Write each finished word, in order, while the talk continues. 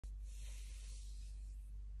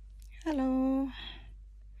Hello,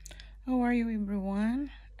 how are you everyone?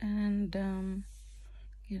 And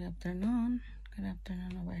good afternoon. Good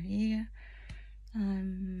afternoon over here. I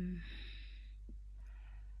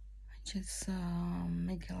just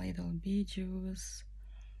make a little videos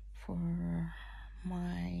for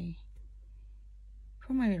my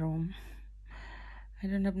for my room. I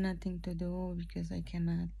don't have nothing to do because I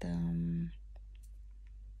cannot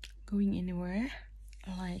going anywhere.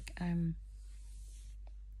 Like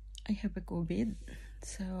I have a COVID,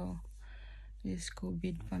 so this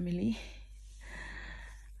COVID family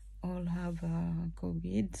all have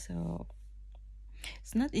COVID, so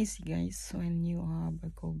it's not easy, guys, when you have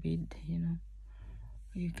a COVID,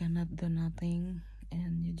 you cannot do nothing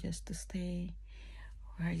and you just to stay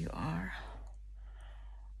where you are.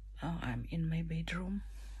 I'm in my bedroom.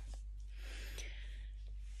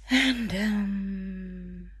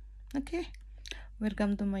 And, okay,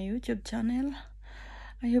 welcome to my YouTube channel.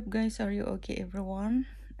 I hope, guys, are you okay, everyone?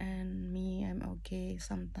 And me, I'm okay.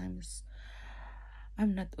 Sometimes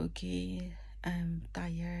I'm not okay. I'm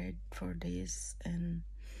tired for this, and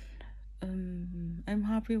I'm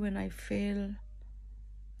happy when I feel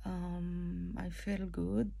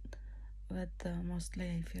good, but mostly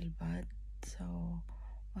I feel bad. So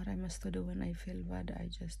what I must do when I feel bad, I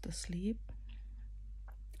just sleep.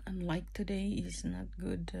 And like today is not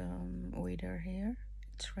good weather here.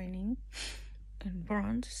 It's raining in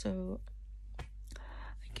France, so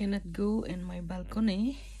I cannot go in my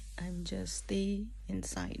balcony. I'm just stay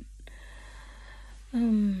inside.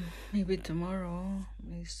 Maybe tomorrow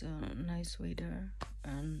is nice weather,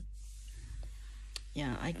 and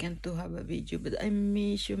yeah, I can to have a video, but I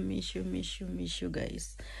miss you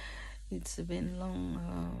guys. It's been long,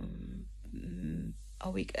 a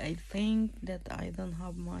week I think that I don't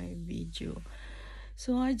have my video,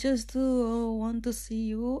 so I just want to see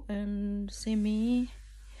you and see me.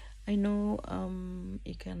 I know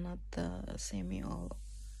you cannot see me all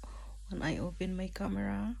when I open my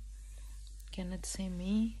camera. Cannot see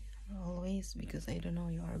me always because I don't know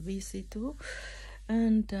you are busy too,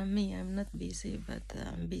 and me, I'm not busy, but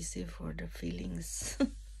I'm busy for the feelings.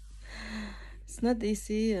 It's not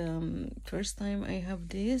easy. First time I have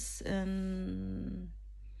this, and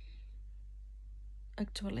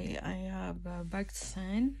actually I have a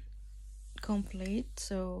vaccine complete,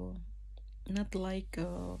 so not like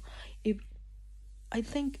if I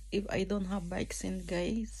think if I don't have vaccine,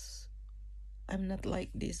 guys, I'm not like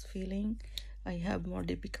this feeling. I have more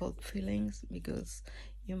difficult feelings because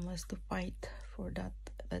you must fight for that,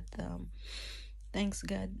 but thanks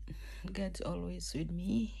God, God's always with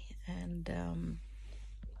me, and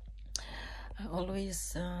I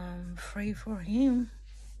always pray for him.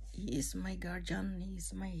 He is my guardian, he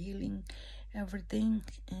is my healing, everything,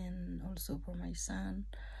 and also for my son,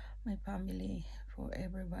 my family, for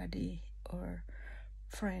everybody or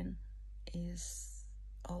friend is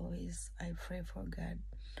always I pray for God.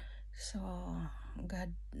 So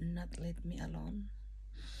God not let me alone.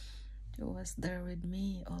 He was there with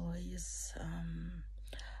me always.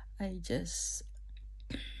 I just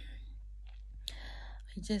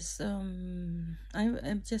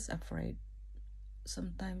I'm just afraid.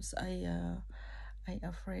 Sometimes I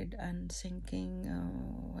afraid and thinking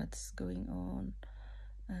what's going on,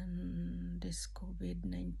 and this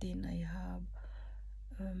COVID-19 I have,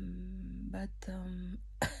 but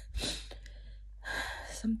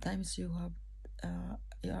sometimes you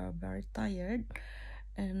are very tired,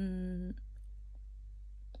 and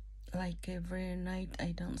like every night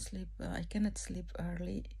I don't sleep. I cannot sleep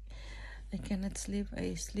early. I cannot sleep.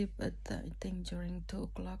 I sleep at I think during 2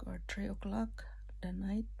 o'clock or 3 o'clock the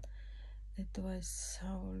night. It was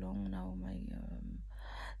how long now? My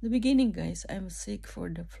the beginning, guys. I'm sick for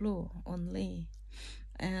the flu only,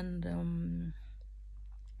 and the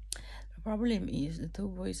problem is the two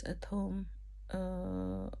boys at home.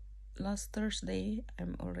 Last Thursday,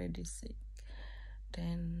 I'm already sick.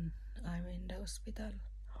 Then I'm in the hospital,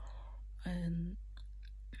 and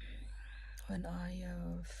when I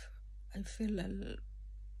feel a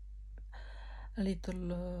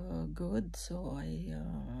little good, so I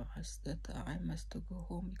asked that I must to go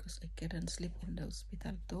home because I couldn't sleep in the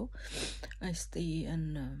hospital too. I stay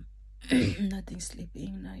and nothing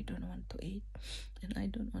sleeping. I don't want to eat, and I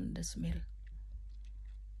don't want the smell.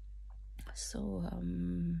 So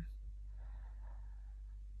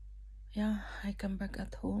yeah, I come back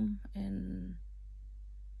at home, and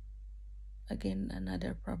again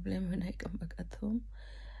another problem when I come back at home.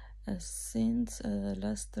 Since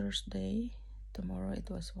last Thursday, tomorrow it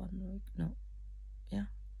was 1 week. No, yeah,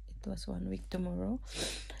 it was 1 week tomorrow,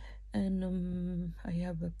 and I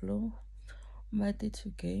have a flu, but it's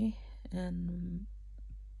okay. And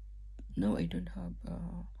No, I don't have a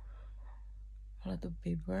lot of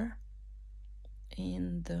paper.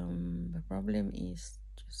 And the problem is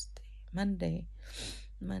Tuesday, Monday.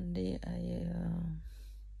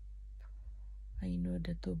 I know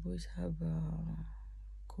the two boys have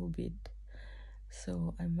COVID,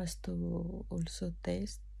 so I must to also go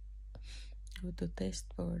to test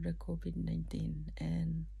for the COVID-19,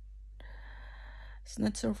 and it's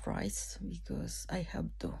not surprise because I have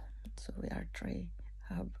to. So we are trying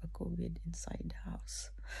have a COVID inside the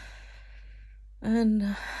house.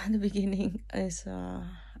 And the beginning is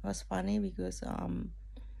was funny because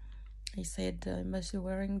I said I must be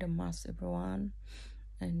wearing the mask, everyone,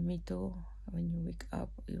 and me too. When you wake up,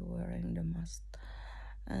 you're wearing the mask.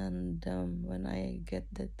 And when I get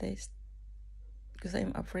the test, because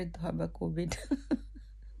I'm afraid to have a COVID.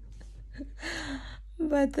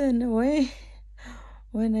 But anyway,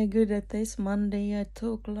 when I go the test Monday at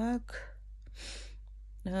 2 o'clock,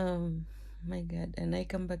 my God, and I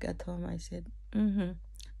come back at home, I said,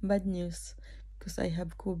 bad news, because I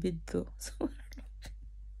have COVID too. So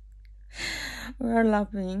we're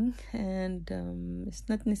laughing, and it's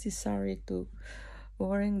not necessary to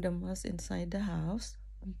wearing the mask inside the house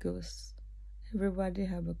because everybody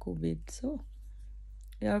have a COVID, so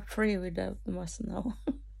we are free without mask now.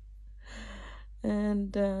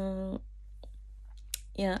 And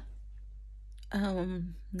yeah,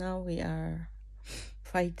 now we are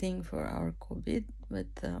fighting for our COVID,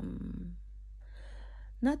 but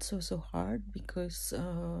not so hard because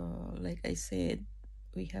like I said,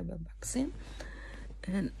 we have a vaccine.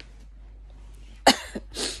 And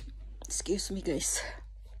excuse me, guys.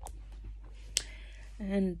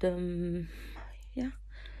 And yeah,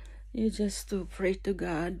 you just to pray to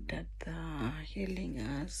God that healing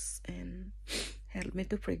us, and help me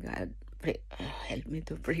to pray God. Help me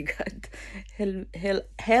to pray God.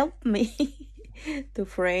 Help me to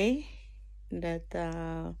pray that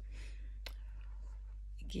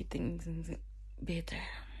getting better.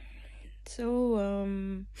 So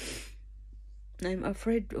I'm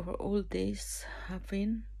afraid of all this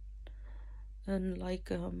happen, and like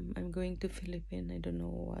I'm going to Philippines. I don't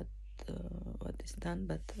know what is done,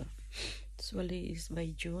 but usually is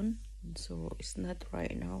by June, so it's not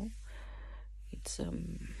right now. It's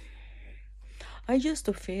I just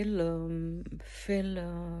feel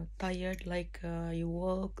tired, like you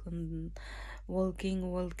walk and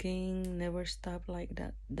walking never stop like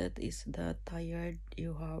that. That is the tired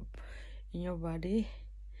you have in your body.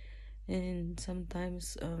 And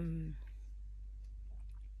sometimes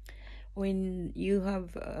when you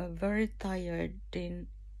have very tired, then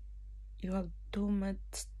you have too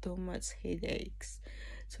much headaches,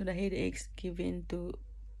 so the headaches give in to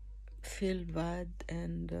feel bad,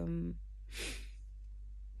 and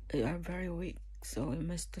you are very weak, so you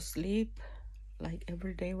must to sleep like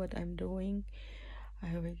every day. What I'm doing,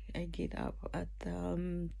 I get up at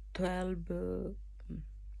 12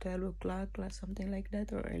 o'clock, like something like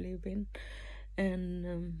that, or 11,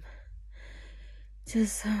 and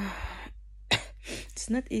just it's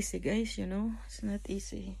not easy, guys, it's not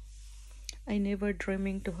easy. I never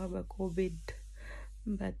dreaming to have a COVID,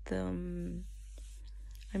 but I'm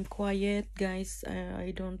quiet, guys.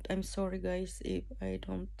 I'm sorry, guys, if I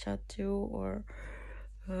don't chat you or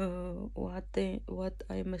what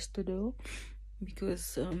I must to do,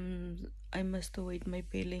 because I must wait my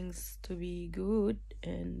feelings to be good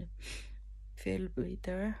and feel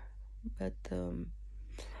better. But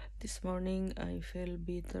this morning I feel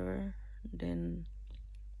better. Then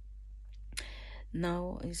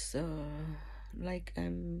now is like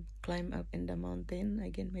I'm climb up in the mountain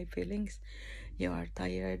again. My feelings, you are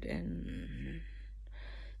tired, and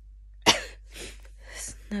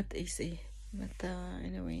it's not easy. But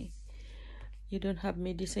anyway, you don't have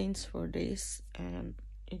medicines for this, and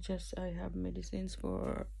I have medicines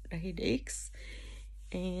for the headaches,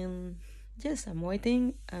 and just I'm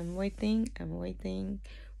waiting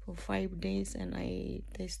for 5 days, and I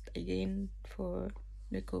test again for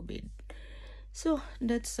the COVID. So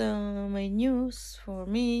that's my news for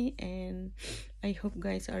me, and I hope,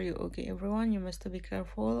 guys, are you okay? Everyone, you must be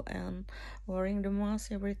careful and wearing the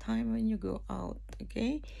mask every time when you go out,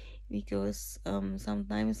 okay? Because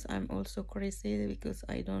sometimes I'm also crazy because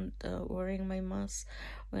I don't wearing my mask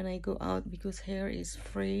when I go out, because here is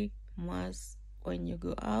free mask when you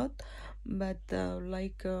go out. But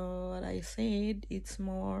like what I said, it's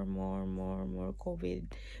more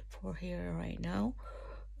COVID for here right now.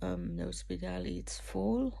 The hospital is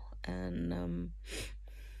full, and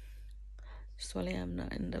usually I'm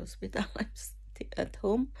not in the hospital. I'm still at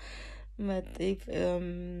home. But if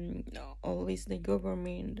always the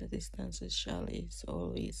government, the distance social is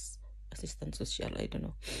always assistant social, I don't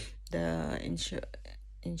know, the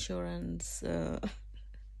insurance,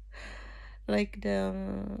 like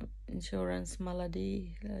the insurance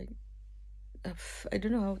malady, like I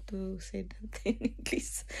don't know how to say that in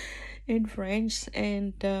English, in French,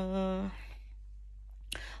 and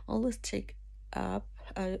always check up.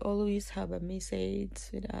 I always have a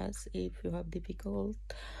message with us if you have difficult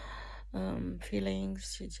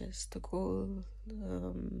feelings. You just to call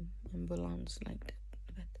ambulance like that.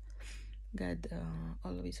 But God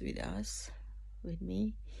always with us, with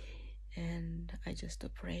me, and I just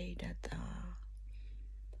pray that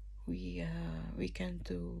we can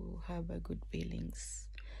to have a good feelings,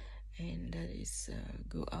 and that is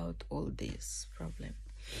go out all this problem.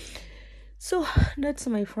 So that's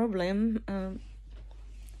my problem.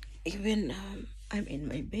 Even I'm in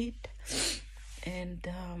my bed, and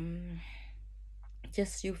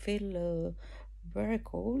just you feel very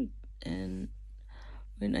cold, and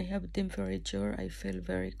when I have temperature I feel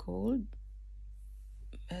very cold,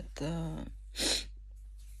 but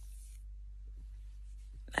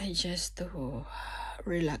I just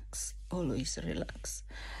relax, always relax,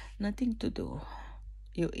 nothing to do.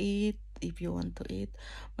 You eat if you want to eat,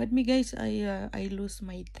 but me guys, I lose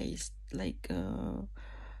my taste, like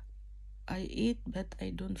I eat but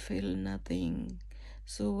I don't feel nothing.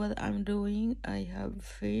 So what I'm doing, I have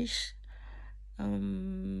fish,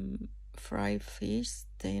 fried fish,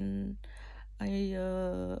 then I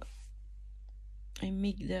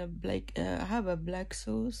make the black, I have a black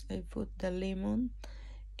sauce, I put the lemon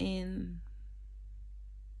in,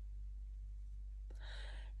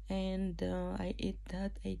 and I eat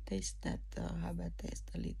that, I taste that, have a taste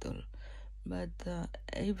a little, but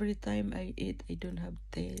every time I eat I don't have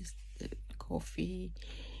taste. Coffee,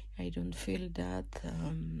 I don't feel that,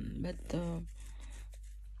 but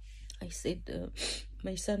I said,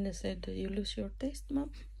 my son said, you lose your taste, mom?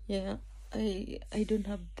 Yeah, I don't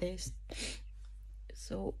have taste.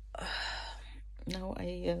 So now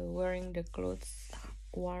I wearing the clothes,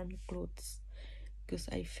 warm clothes, because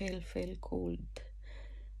I feel cold,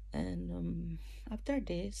 and after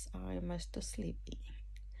this I must sleep.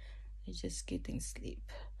 I just getting sleep.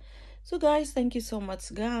 So guys, thank you so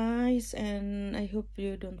much guys, and I hope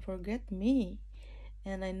you don't forget me,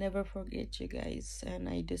 and I never forget you guys, and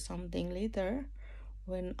I do something later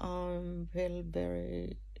when feel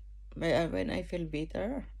very when I feel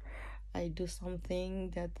better. I do something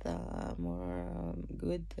that more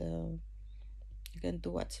good, you can to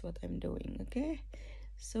watch what I'm doing. Okay,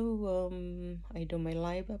 so I do my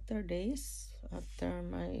live after this, after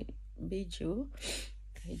my video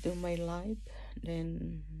I do my live,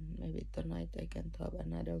 then maybe tonight I can have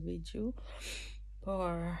another video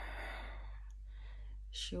or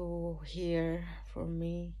show here for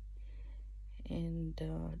me, and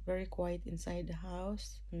very quiet inside the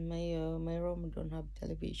house. My room don't have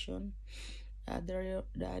television. The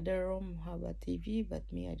other room have a TV, but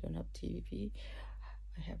me, I don't have TV.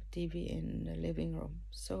 I have TV in the living room,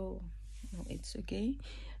 so no, it's okay.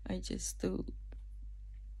 I just to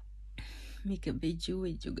make a video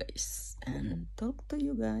with you guys and talk to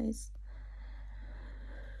you guys.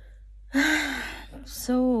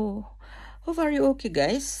 So hope are you okay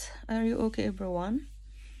guys? Are you okay everyone?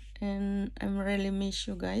 And I'm really miss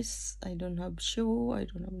you guys. I don't have show, I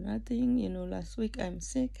don't have nothing, you know. Last week I'm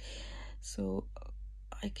sick, so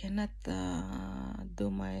I cannot do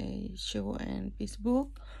my show in Facebook,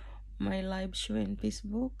 my live show in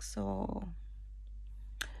Facebook. So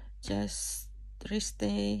just rest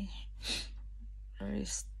and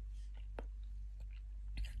rest.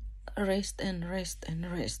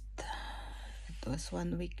 It was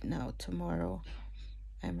 1 week now. Tomorrow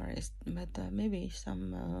I'm rest, but maybe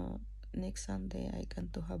some next Sunday I can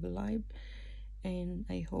to have a live, and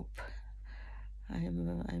I hope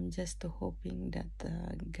I'm just hoping that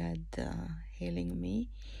God healing me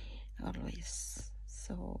always.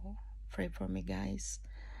 So pray for me guys.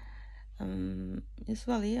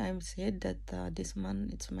 Usually I'm said that this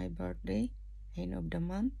month it's my birthday, end of the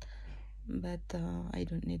month, but I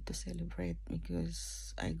don't need to celebrate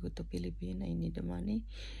because I go to Philippines. I need the money.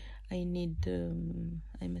 I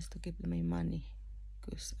must to keep my money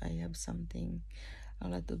because I have a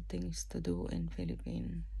lot of things to do in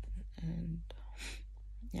Philippines, and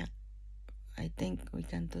yeah, I think we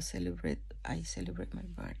can to celebrate. I celebrate my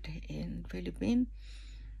birthday in Philippines,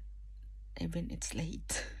 even it's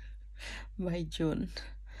late by June,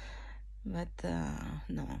 but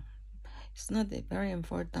no, it's not very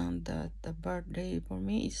important that the birthday for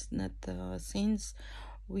me is not since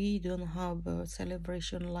we don't have a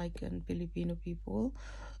celebration like in Filipino people.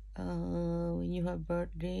 When you have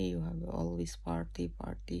birthday you have always party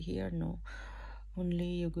here. No,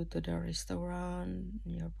 only you go to the restaurant,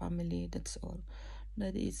 your family, that's all.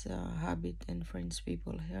 That is a habit and French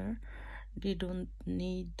people here. They don't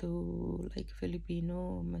need to, like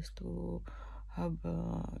Filipino must to have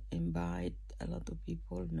invite a lot of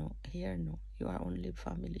people. No, here no, you are only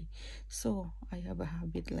family. So I have a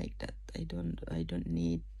habit like that. I don't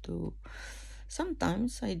need to.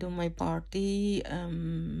 Sometimes I do my party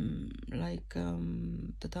like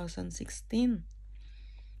 2016,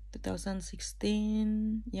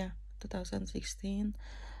 yeah, 2016.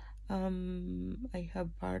 I have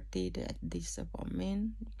partied at this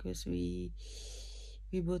apartment because we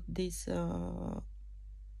bought this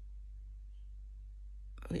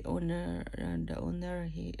we owner the owner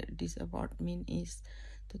he this apartment is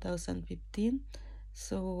 2015.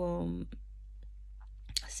 So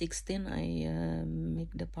 16 I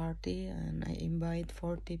make the party and I invite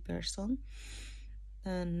 40 person,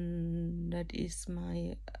 and that is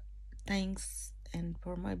my thanks. And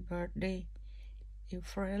for my birthday,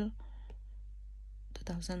 April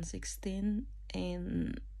 2016,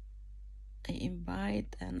 and I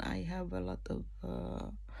invite, and I have a lot of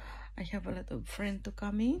friends to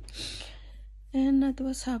come in, and that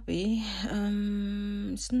was happy.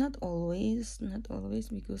 It's not always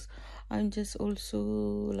because I'm just also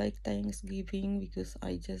like Thanksgiving because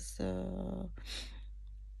I just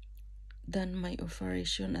done my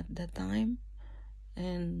operation at that time,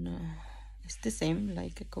 and it's the same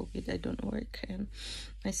like a COVID. I don't work and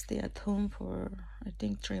I stay at home for I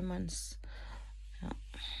think 3 months. Yeah.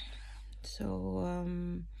 So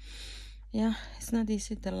yeah, it's not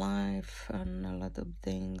easy, the life and a lot of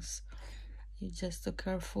things. You just so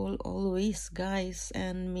careful always, guys,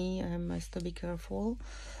 and me I must to be careful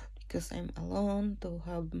because I'm alone to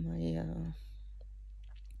have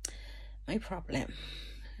my problem,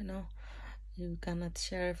 you know. You cannot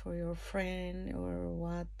share for your friend or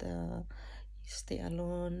what. You stay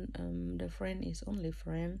alone. The friend is only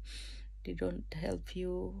friend. They don't help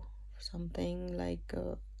you something like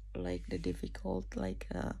the difficult like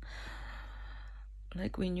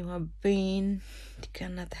when you have pain, they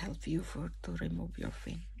cannot help you for to remove your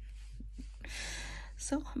pain.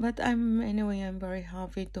 So but I'm very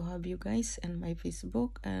happy to have you guys in my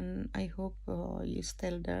Facebook, and I hope you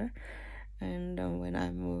still there. And when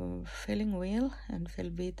I'm feeling well and feel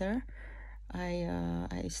better,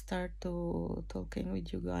 I start to talking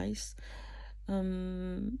with you guys.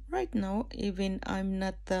 Right now, even I'm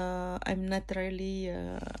not really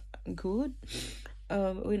good.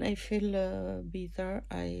 When I feel better,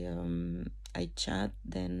 I chat.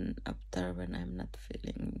 Then after, when I'm not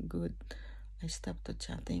feeling good, I stop to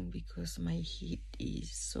chatting because my heat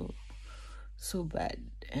is so bad,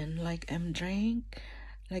 and like I'm drunk,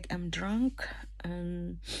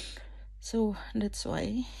 and so that's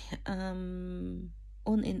why on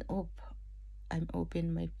and off I'm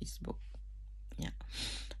open my Facebook. Yeah,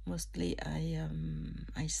 mostly I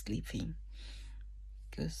sleeping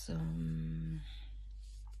because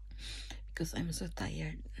I'm so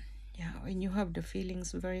tired. Yeah, when you have the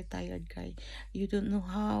feelings very tired, guy, you don't know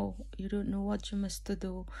what you must to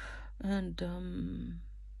do, and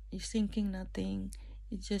you're thinking nothing.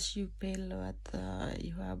 It's just you feel what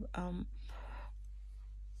you have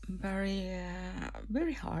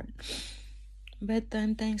very hard. But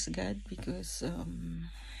thanks God because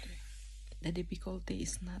the difficulty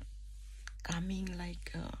is not coming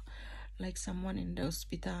like someone in the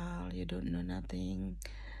hospital. You don't know nothing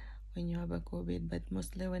when you have a COVID, but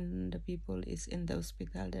mostly when the people is in the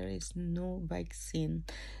hospital, there is no vaccine,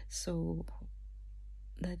 so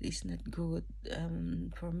that is not good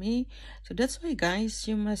for me. So that's why, guys,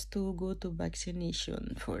 you must to go to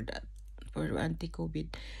vaccination for that, for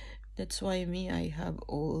anti-COVID. That's why me I have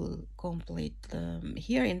all complete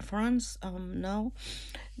here in France now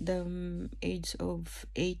the age of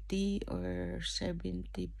 80 or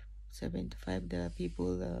 70, 75, the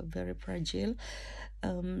people very fragile.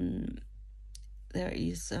 um there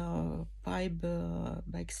is 5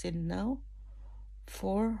 vaccine now,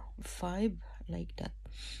 4 5 like that.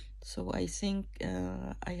 So I think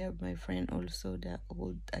I have my friend also the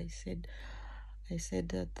old. I said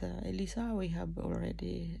that Elisa, we have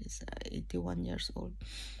already is 81 years old.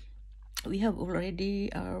 We have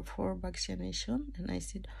already our 4 vaccination, and I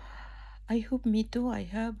said I hope me too. I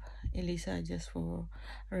have Elisa just for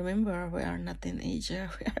remember we are not in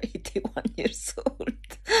Asia. We are 81 years old.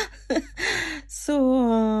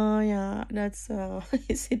 So yeah, that's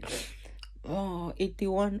is it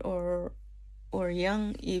 81 or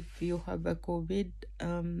young if you have a COVID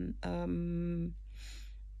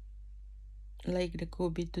like the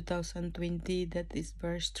COVID 2020, that is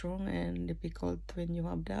very strong and difficult when you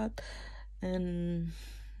have that. And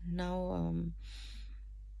now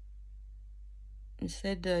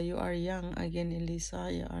said you are young again,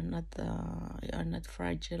 Elisa. You are not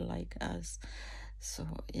fragile like us. So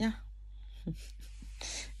yeah,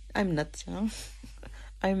 I'm not young.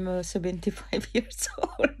 I'm 75 years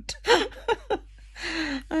old.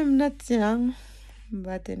 I'm not young,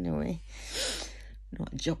 but anyway, no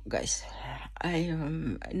joke, guys. I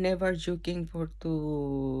am never joking for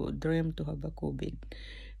to dream to have a COVID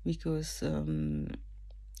because oh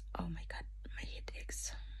my god, my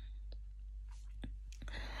headaches.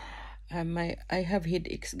 I have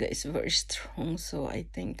headaches, guys, very strong. So I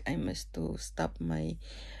think I must to stop my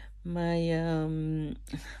my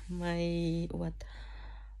what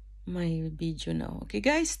my video now. Okay,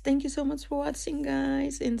 guys, thank you so much for watching,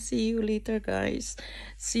 guys, and see you later, guys.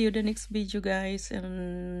 See you the next video, guys,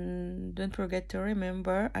 and don't forget to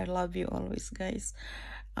remember I love you always, guys.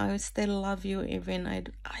 I will still love you even my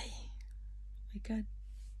god.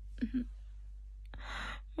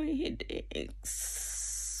 My headaches.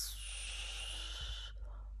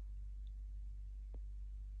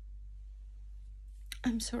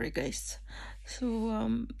 I'm sorry, guys. So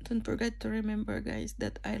don't forget to remember, guys,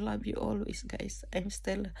 that I love you always, guys. I'm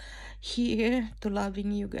still here to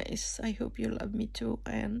loving you, guys. I hope you love me too,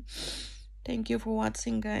 and thank you for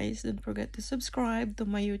watching, guys. Don't forget to subscribe to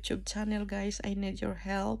my YouTube channel, guys. I need your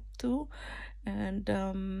help too, and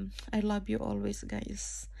I love you always,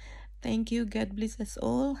 guys. Thank you. God bless us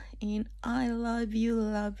all, and I love you,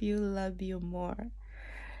 love you, love you more.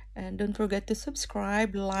 And don't forget to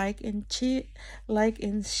subscribe, like and share,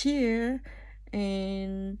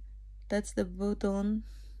 and that's the button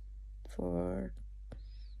for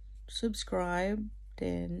subscribe,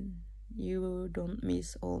 then you don't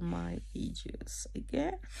miss all my videos.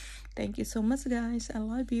 Okay, thank you so much, guys. I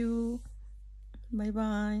love you. Bye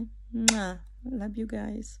bye. Mwah. Love you,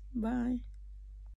 guys. Bye.